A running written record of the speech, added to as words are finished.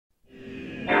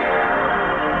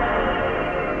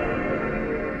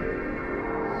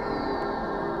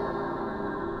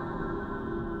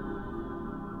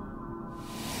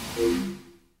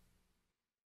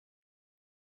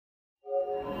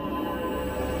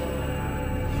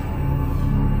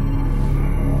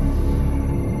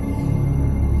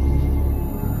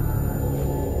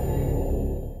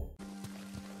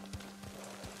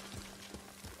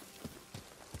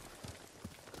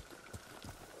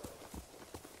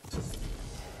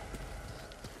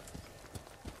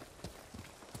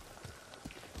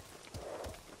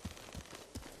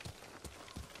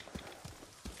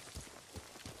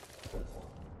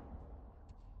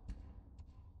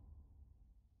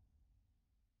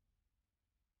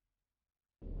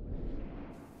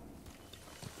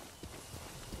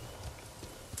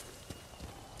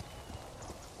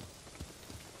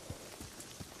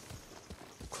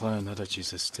Clan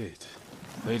Adachi's estate.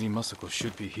 Lady Masako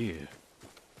should be here.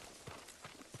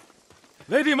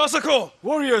 Lady Masako!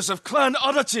 Warriors of Clan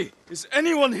Adachi! Is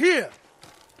anyone here?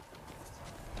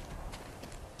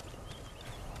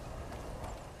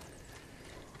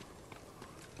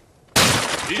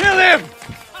 Kill him!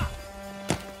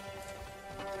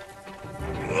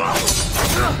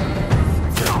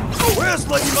 Where's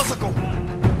Lady Masako?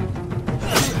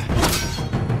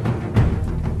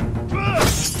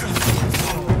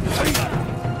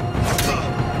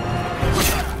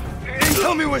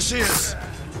 Tell me where she is!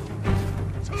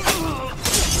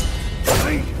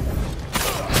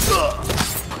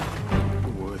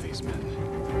 Who were these men?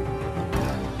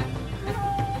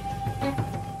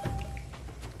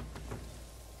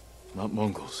 Not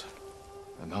Mongols,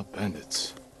 and not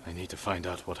bandits. I need to find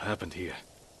out what happened here.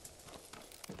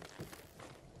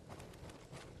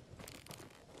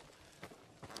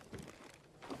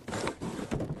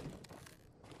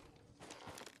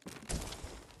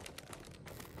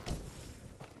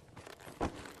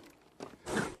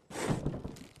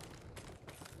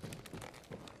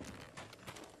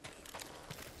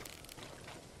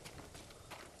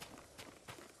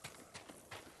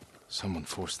 Someone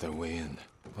forced their way in.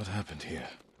 What happened here?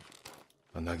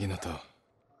 A naginata,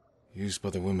 used by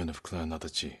the women of Clan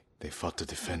Adachi. They fought to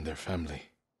defend their family.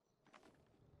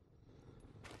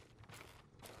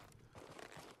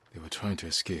 They were trying to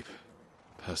escape,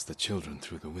 past the children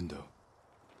through the window.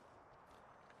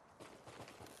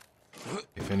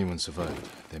 If anyone survived,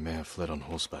 they may have fled on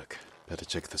horseback. Better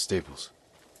check the stables.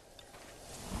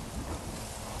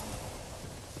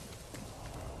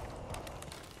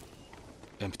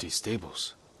 Empty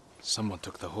stables. Someone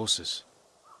took the horses.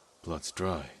 Blood's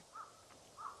dry.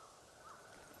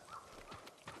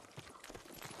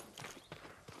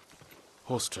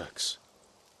 Horse tracks.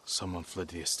 Someone fled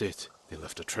the estate. They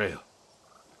left a trail.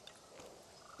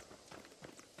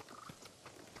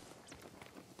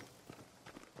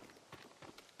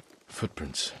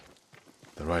 Footprints.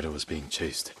 The rider was being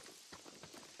chased.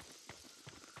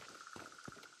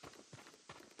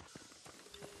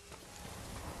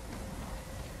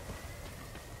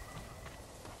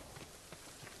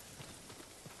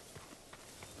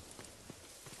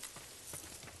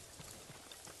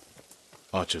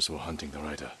 Archers were hunting the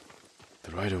rider.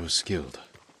 The rider was skilled,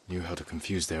 knew how to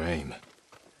confuse their aim.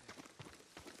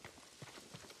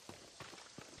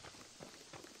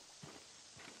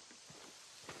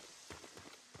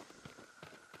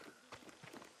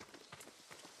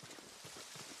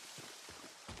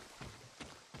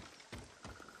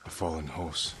 A fallen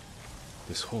horse.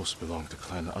 This horse belonged to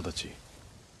Clan Adachi.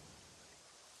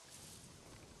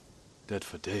 Dead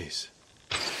for days.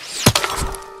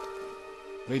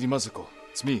 Lady Masako,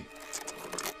 it's me.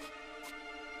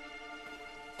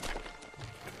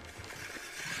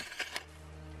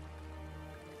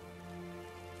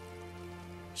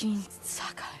 Jin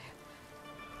Sakai.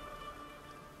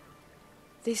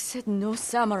 They said no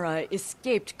samurai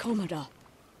escaped Komoda.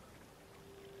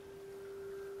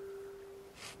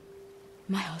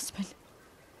 My husband.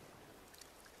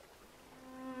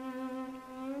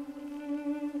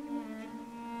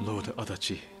 Lord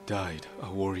Adachi died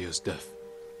a warrior's death,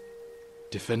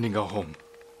 defending our home.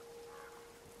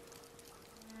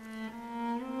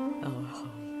 Our home.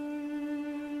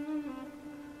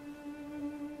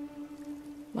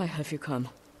 Why have you come?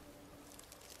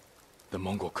 The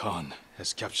Mongol Khan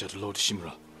has captured Lord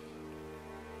Shimura.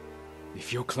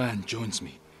 If your clan joins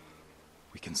me,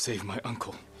 we can save my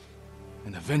uncle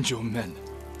and avenge your men.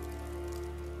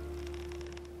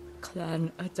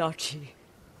 Clan Adachi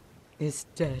is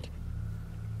dead.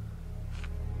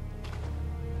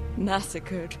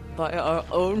 Massacred by our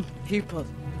own people.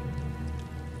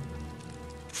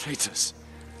 Traitors.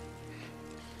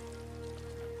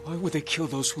 Why would they kill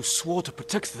those who swore to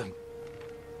protect them?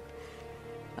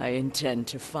 I intend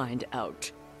to find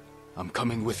out. I'm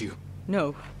coming with you.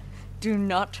 No, do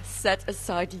not set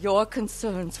aside your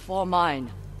concerns for mine.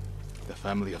 The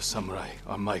family of samurai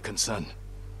are my concern.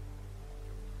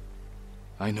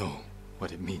 I know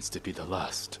what it means to be the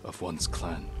last of one's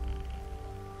clan.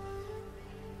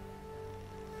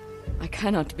 I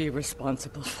cannot be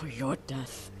responsible for your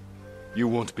death. You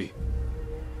won't be.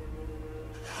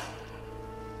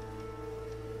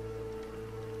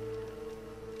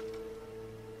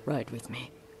 Ride with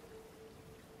me.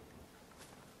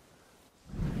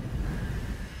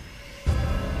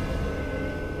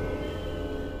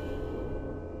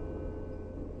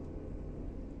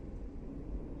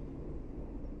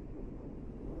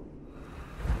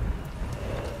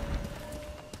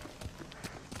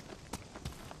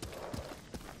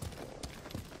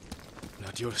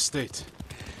 Not your estate.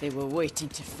 They were waiting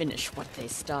to finish what they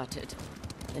started.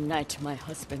 The night my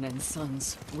husband and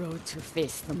sons rode to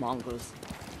face the Mongols,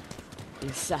 the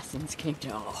assassins came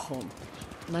to our home.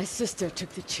 My sister took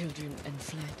the children and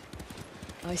fled.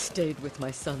 I stayed with my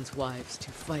sons' wives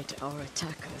to fight our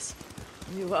attackers.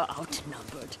 We were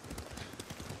outnumbered.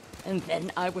 And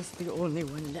then I was the only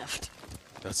one left.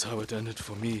 That's how it ended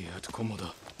for me at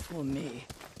Komoda. For me,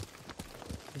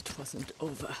 it wasn't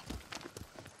over.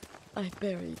 I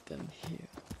buried them here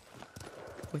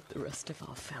with the rest of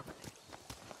our family.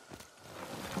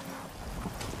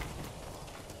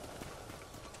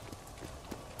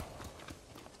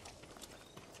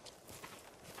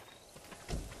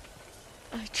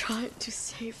 I tried to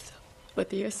save them, but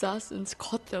the assassins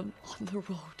caught them on the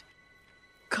road,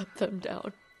 cut them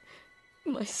down.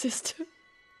 My sister,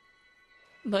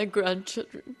 my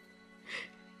grandchildren,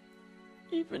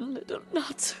 even little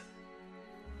Natsu.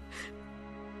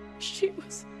 She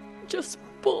was just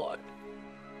born.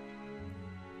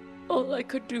 All I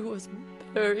could do was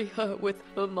bury her with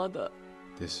her mother.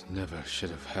 This never should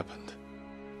have happened.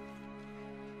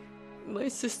 My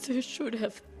sister should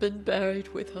have been buried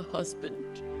with her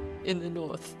husband in the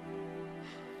north.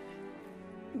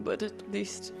 But at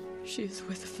least she is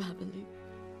with family.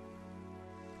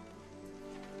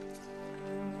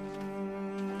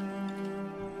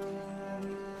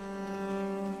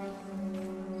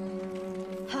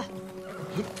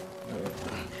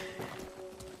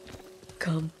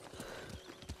 Come.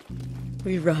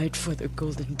 We ride for the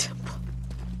Golden Temple.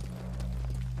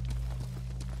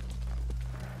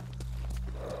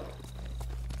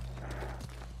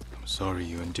 I'm sorry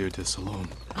you endured this alone.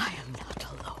 I am not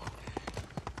alone.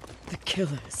 The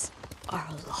killers are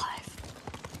alive.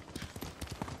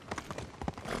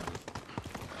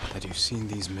 Had you seen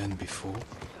these men before?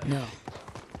 No.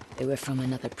 They were from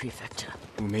another prefecture.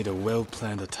 Who made a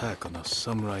well-planned attack on a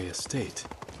samurai estate?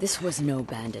 This was no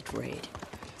bandit raid.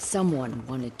 Someone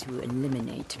wanted to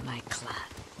eliminate my clan.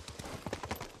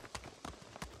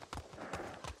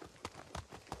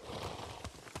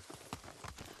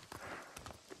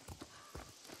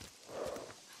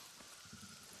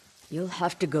 You'll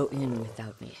have to go in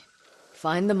without me.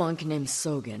 Find the monk named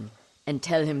Sogen and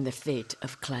tell him the fate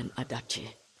of Clan Adachi.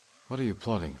 What are you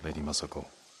plotting, Lady Masako?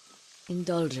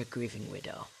 Indulge a grieving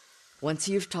widow. Once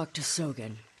you've talked to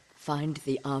Sogen, find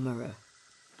the armorer.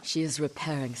 She is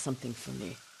repairing something for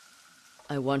me.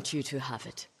 I want you to have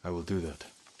it. I will do that.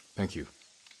 Thank you.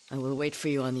 I will wait for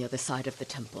you on the other side of the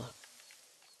temple.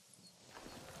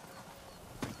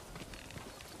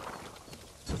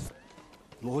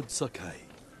 Lord Sakai,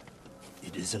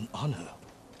 it is an honor.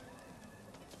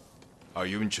 Are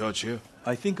you in charge here?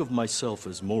 I think of myself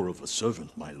as more of a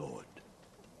servant, my lord.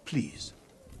 Please,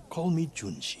 call me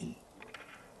Junshin.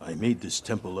 I made this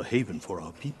temple a haven for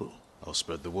our people. I'll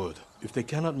spread the word. If they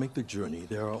cannot make the journey,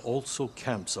 there are also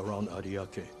camps around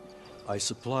Ariake. I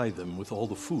supply them with all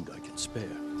the food I can spare.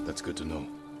 That's good to know.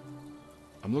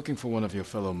 I'm looking for one of your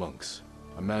fellow monks,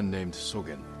 a man named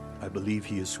Sogen. I believe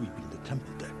he is sweeping the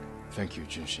temple deck. Thank you,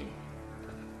 Junshin.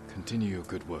 Continue your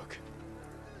good work.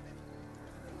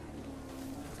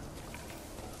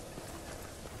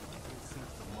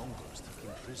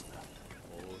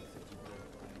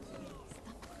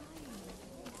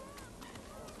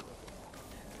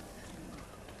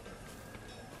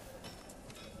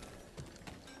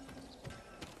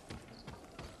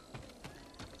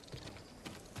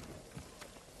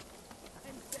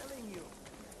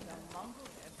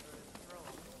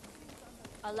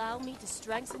 Allow me to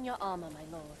strengthen your armor, my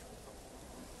lord.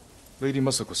 Lady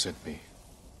Masako sent me.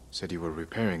 Said you were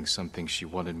repairing something she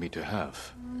wanted me to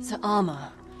have. The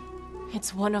armor.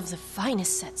 It's one of the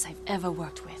finest sets I've ever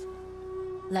worked with.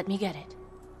 Let me get it.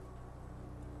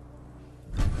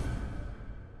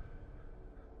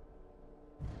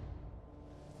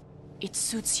 It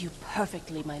suits you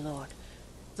perfectly, my lord.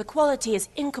 The quality is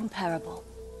incomparable.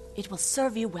 It will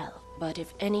serve you well, but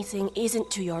if anything isn't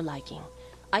to your liking,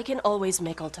 I can always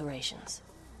make alterations.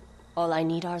 All I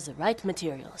need are the right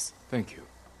materials. Thank you.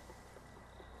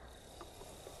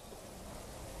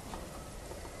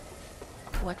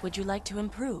 What would you like to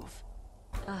improve?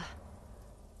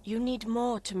 You need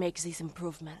more to make these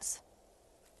improvements.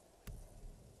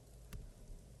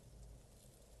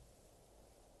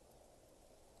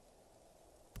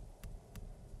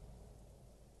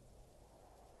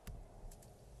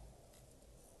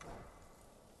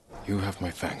 You have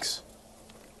my thanks.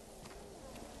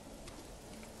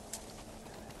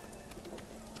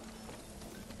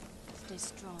 Stay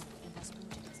strong and as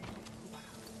rooted as an oak.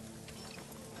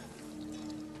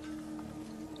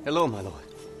 Hello, my lord.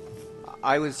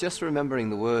 I was just remembering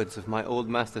the words of my old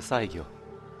master Saigyo.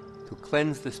 To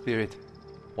cleanse the spirit,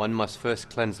 One must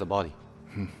first cleanse the body.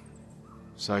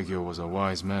 Saigyo was a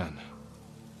wise man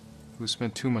who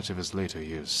spent too much of his later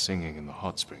years singing in the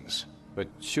hot springs. But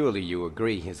surely you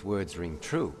agree his words ring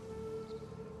true.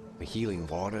 The healing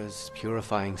waters,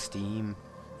 purifying steam,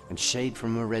 and shade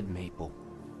from a red maple.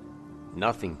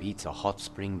 Nothing beats a hot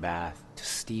spring bath to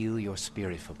steel your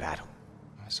spirit for battle.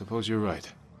 I suppose you're right.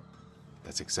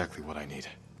 That's exactly what I need.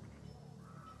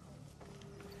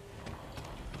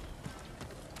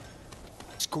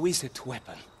 Exquisite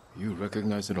weapon. You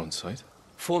recognize it on sight?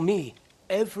 For me,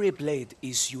 every blade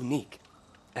is unique,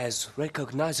 as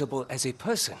recognizable as a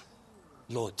person.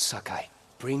 Lord Sakai,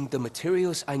 bring the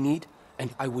materials I need,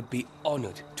 and I would be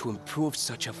honored to improve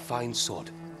such a fine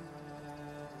sword.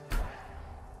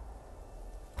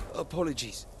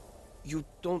 Apologies. You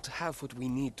don't have what we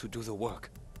need to do the work.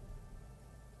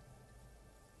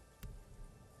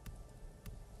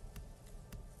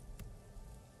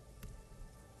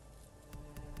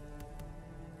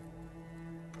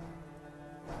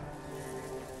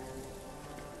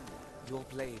 Your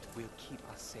blade will keep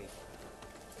us safe.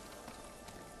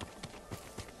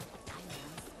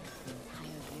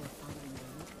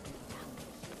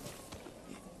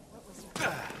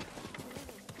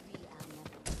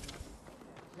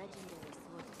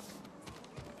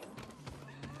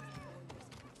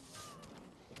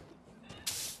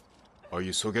 Are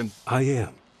you Sogen? I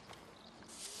am.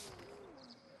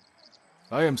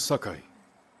 I am Sakai.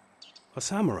 A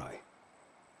samurai.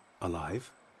 Alive?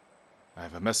 I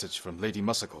have a message from Lady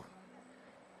Masako.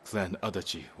 Clan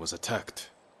Adachi was attacked.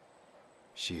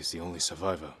 She is the only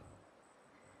survivor.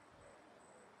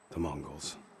 The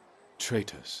Mongols.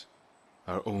 Traitors.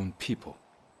 Our own people.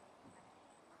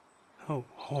 How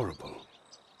horrible.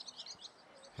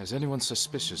 Has anyone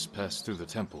suspicious passed through the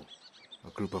temple?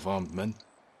 A group of armed men?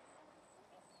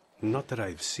 Not that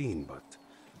I've seen, but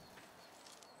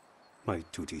my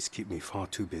duties keep me far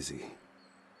too busy.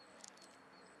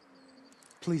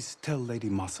 Please tell Lady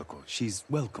Masako she's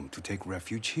welcome to take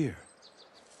refuge here.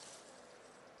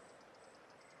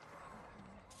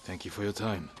 Thank you for your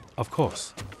time. Of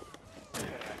course.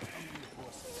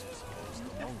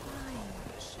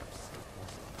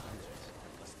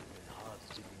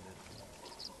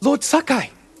 Lord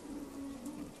Sakai!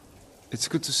 It's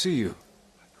good to see you.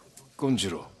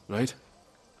 Gonjiro, right?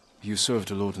 You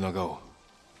served Lord Nagao.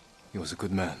 He was a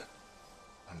good man.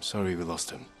 I'm sorry we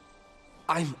lost him.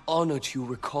 I'm honored you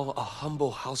recall a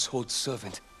humble household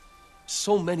servant.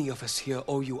 So many of us here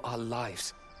owe you our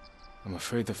lives. I'm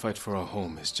afraid the fight for our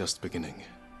home is just beginning.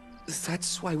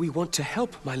 That's why we want to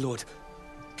help, my lord.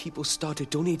 People started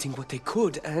donating what they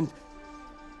could, and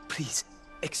please,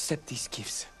 accept these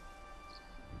gifts.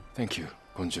 Thank you,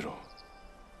 Gonjiro.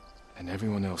 And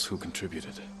everyone else who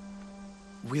contributed.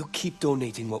 We'll keep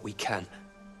donating what we can,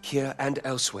 here and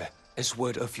elsewhere, as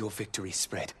word of your victory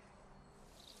spread.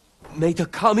 May the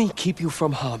Kami keep you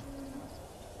from harm.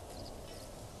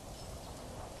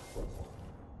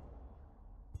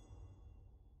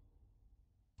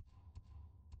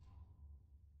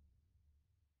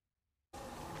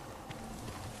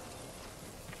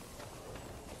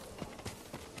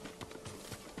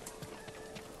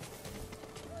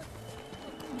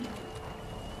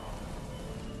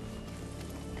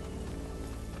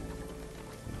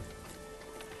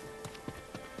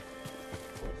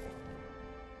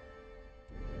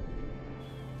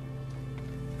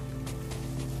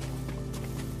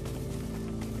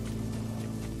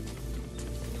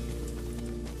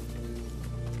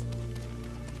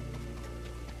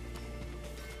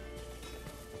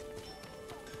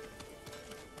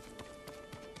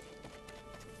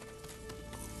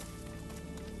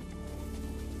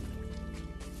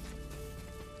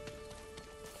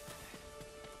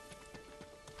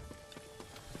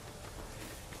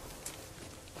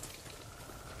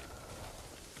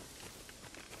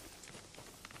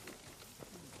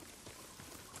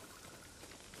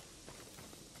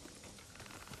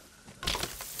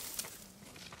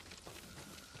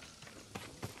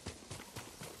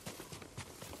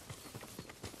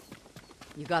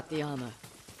 You got the armor.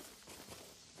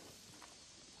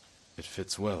 It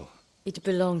fits well. It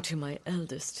belonged to my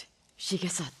eldest,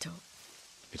 Shigesato.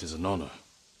 It is an honor.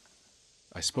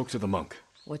 I spoke to the monk.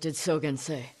 What did Sogen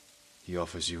say? He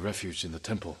offers you refuge in the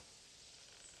temple.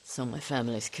 So my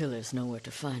family's killers know where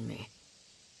to find me.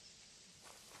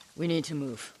 We need to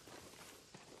move.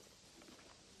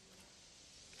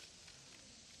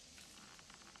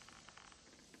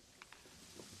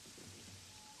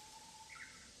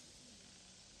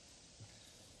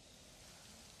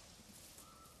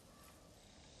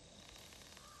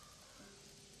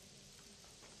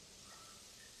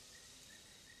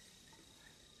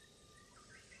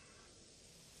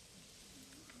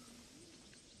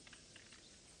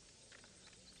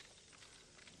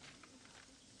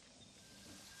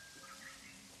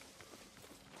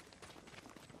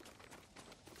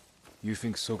 You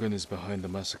think Sogen is behind the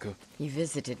massacre? He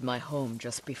visited my home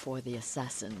just before the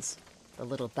assassins. The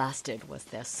little bastard was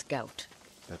their scout.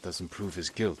 That doesn't prove his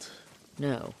guilt.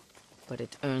 No, but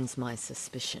it earns my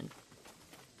suspicion.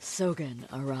 Sogen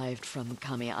arrived from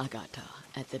Kamiagata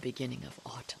at the beginning of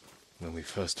autumn. When we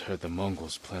first heard the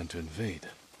Mongols plan to invade.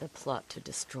 The plot to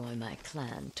destroy my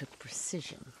clan took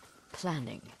precision,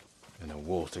 planning. And a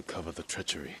war to cover the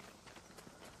treachery.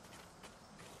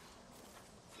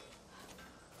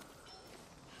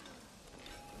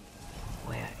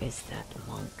 Where is that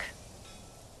monk?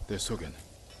 There's Sogen,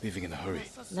 leaving in a hurry.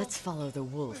 Let's follow the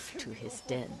wolf to his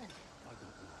den.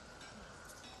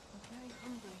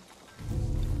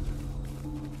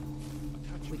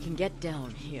 We can get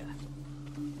down here.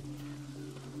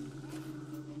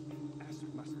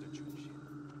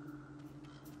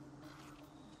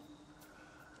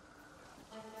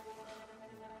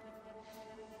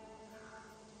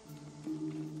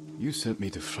 You sent me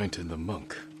to frighten the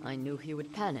monk. I knew he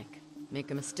would panic,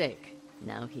 make a mistake.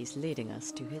 Now he's leading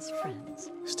us to his friends.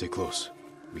 Stay close.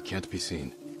 We can't be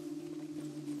seen.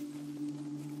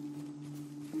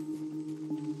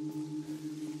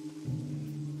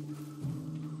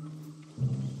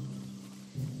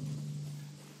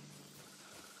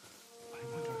 I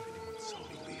wonder if anyone saw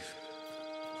me leave.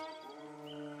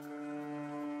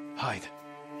 Hide.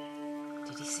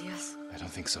 Did he see us? I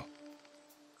don't think so.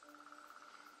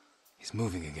 He's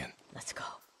moving again. Let's go.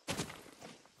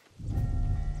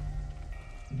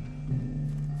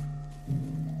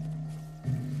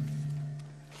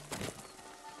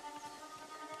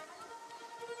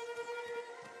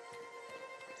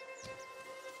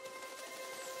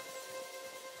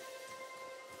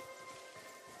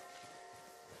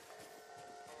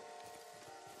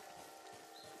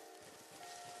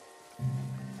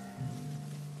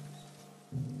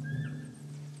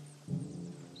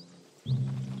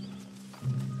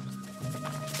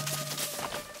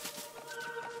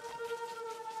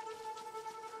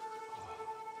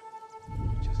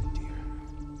 Just deer.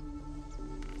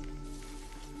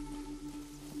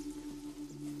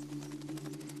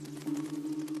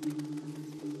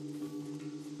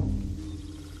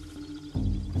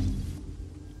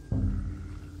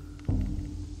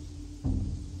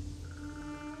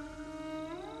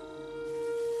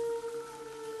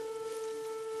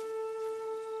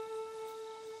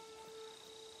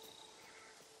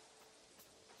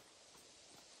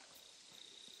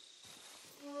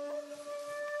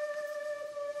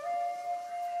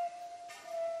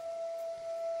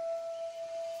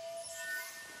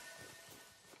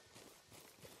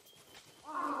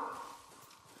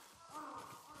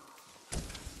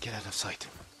 Get out of sight.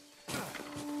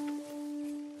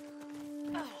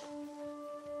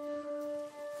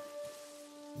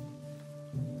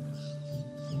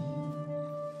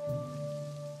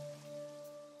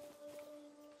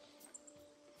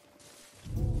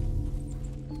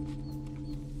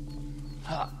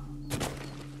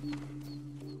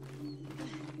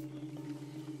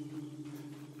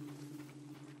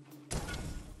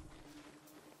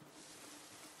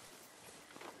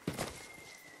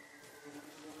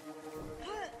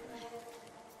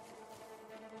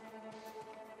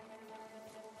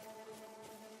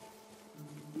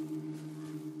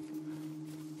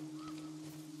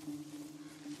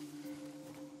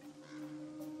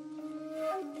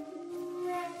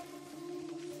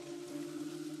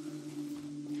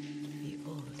 The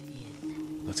old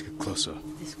inn. Let's get closer.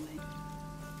 This way.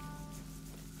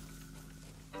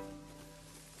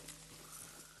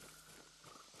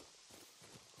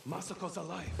 Masako's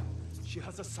alive. She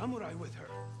has a samurai with her.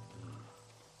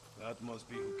 That must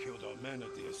be who killed our men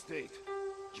at the estate.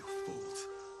 You fools.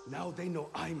 Now they know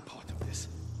I'm part of this.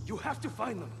 You have to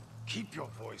find them. Keep your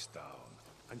voice down.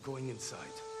 I'm going inside.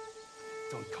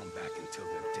 Don't come back until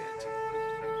they're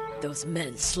dead. Those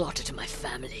men slaughtered my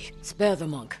family. Spare the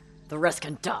monk. The rest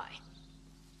can die.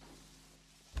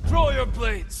 Draw your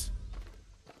blades!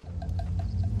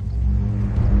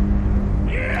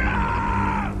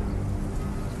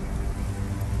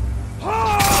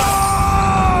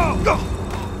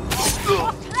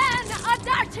 Clan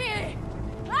Adati!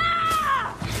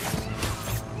 Ah!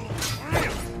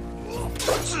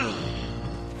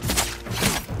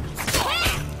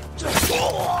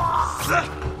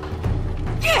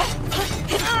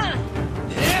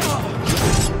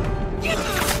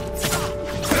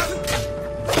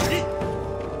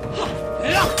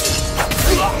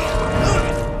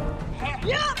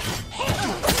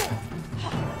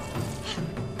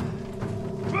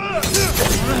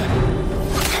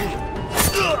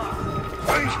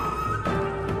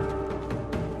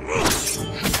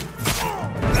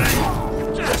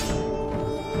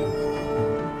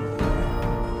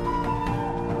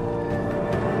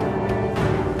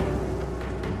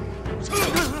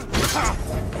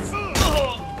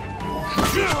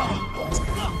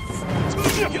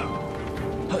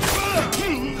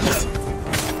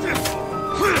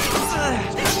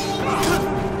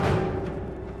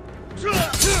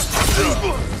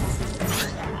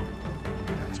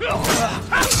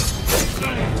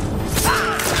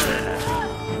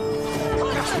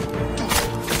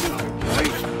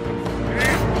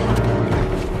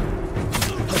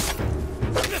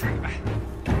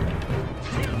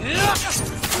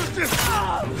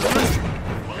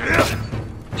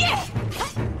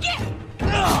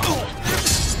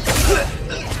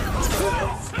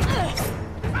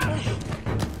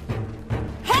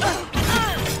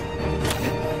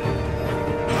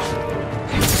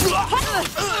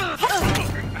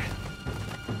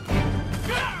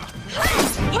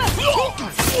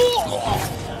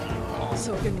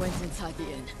 Sogen went inside the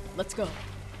inn. Let's go.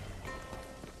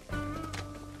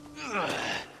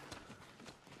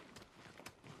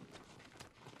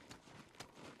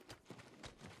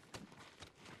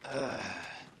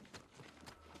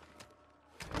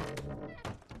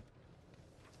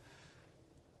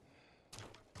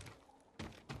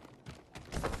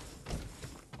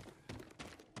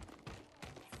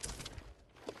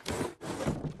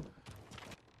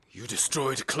 You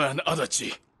destroyed Clan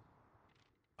Adachi.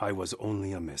 I was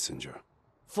only a messenger.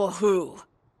 For who?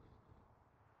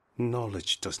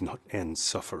 Knowledge does not end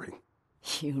suffering.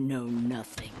 You know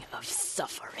nothing of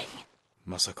suffering.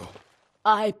 Masako,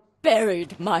 I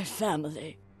buried my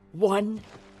family, one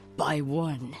by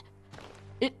one.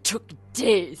 It took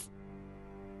days.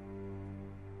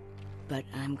 But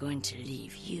I'm going to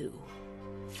leave you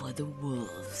for the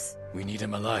wolves. we need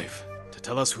him alive to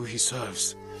tell us who he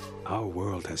serves. Our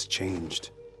world has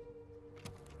changed.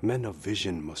 Men of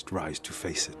vision must rise to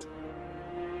face it.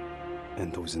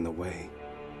 And those in the way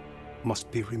must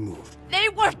be removed. They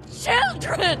were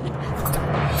children!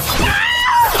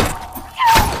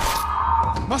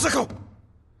 Masako!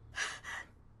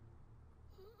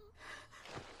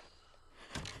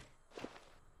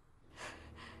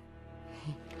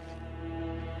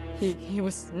 He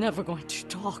was never going to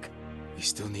talk. We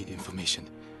still need information.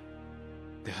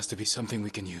 There has to be something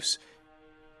we can use.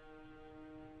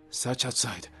 Search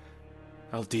outside.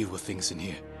 I'll deal with things in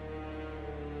here.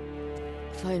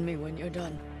 Find me when you're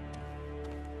done.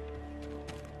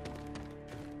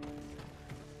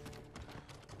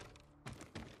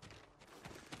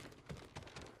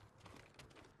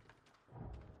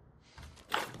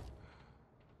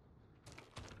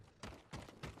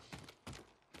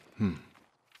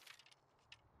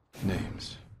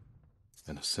 Names.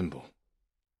 And a symbol.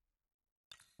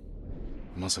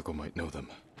 Masako might know them.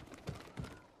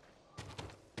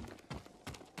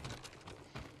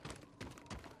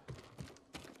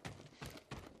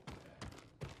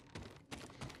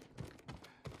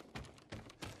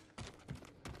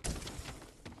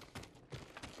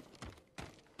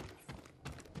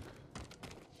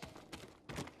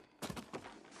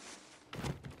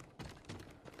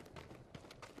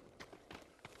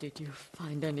 Did you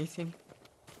find anything?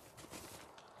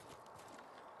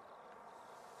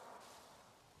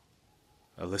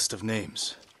 A list of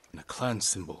names and a clan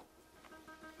symbol.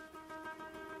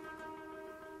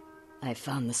 I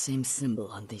found the same symbol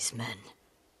on these men.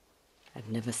 I've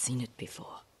never seen it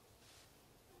before.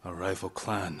 A rival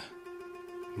clan,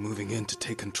 moving in to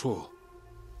take control.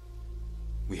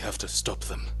 We have to stop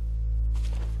them.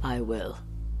 I will.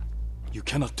 You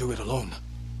cannot do it alone.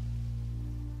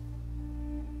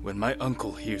 When my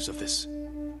uncle hears of this,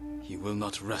 he will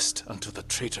not rest until the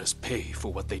traitors pay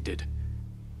for what they did.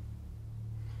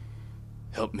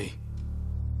 Help me,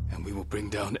 and we will bring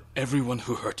down everyone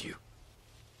who hurt you.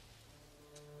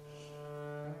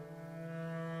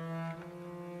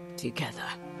 Together.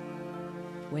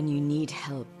 When you need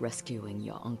help rescuing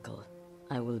your uncle,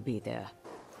 I will be there.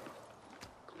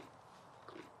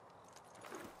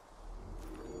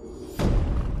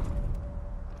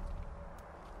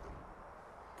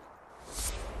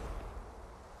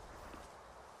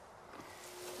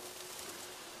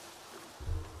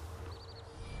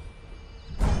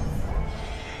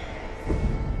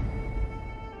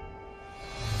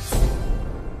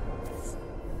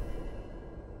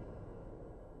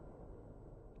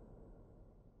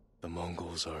 The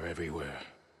Mongols are everywhere.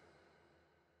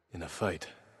 In a fight,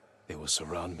 they will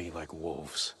surround me like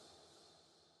wolves.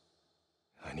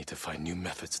 I need to find new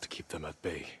methods to keep them at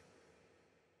bay.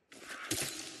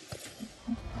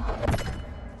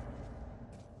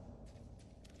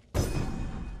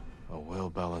 A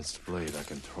well-balanced blade I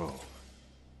can throw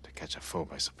to catch a foe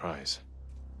by surprise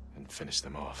and finish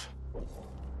them off.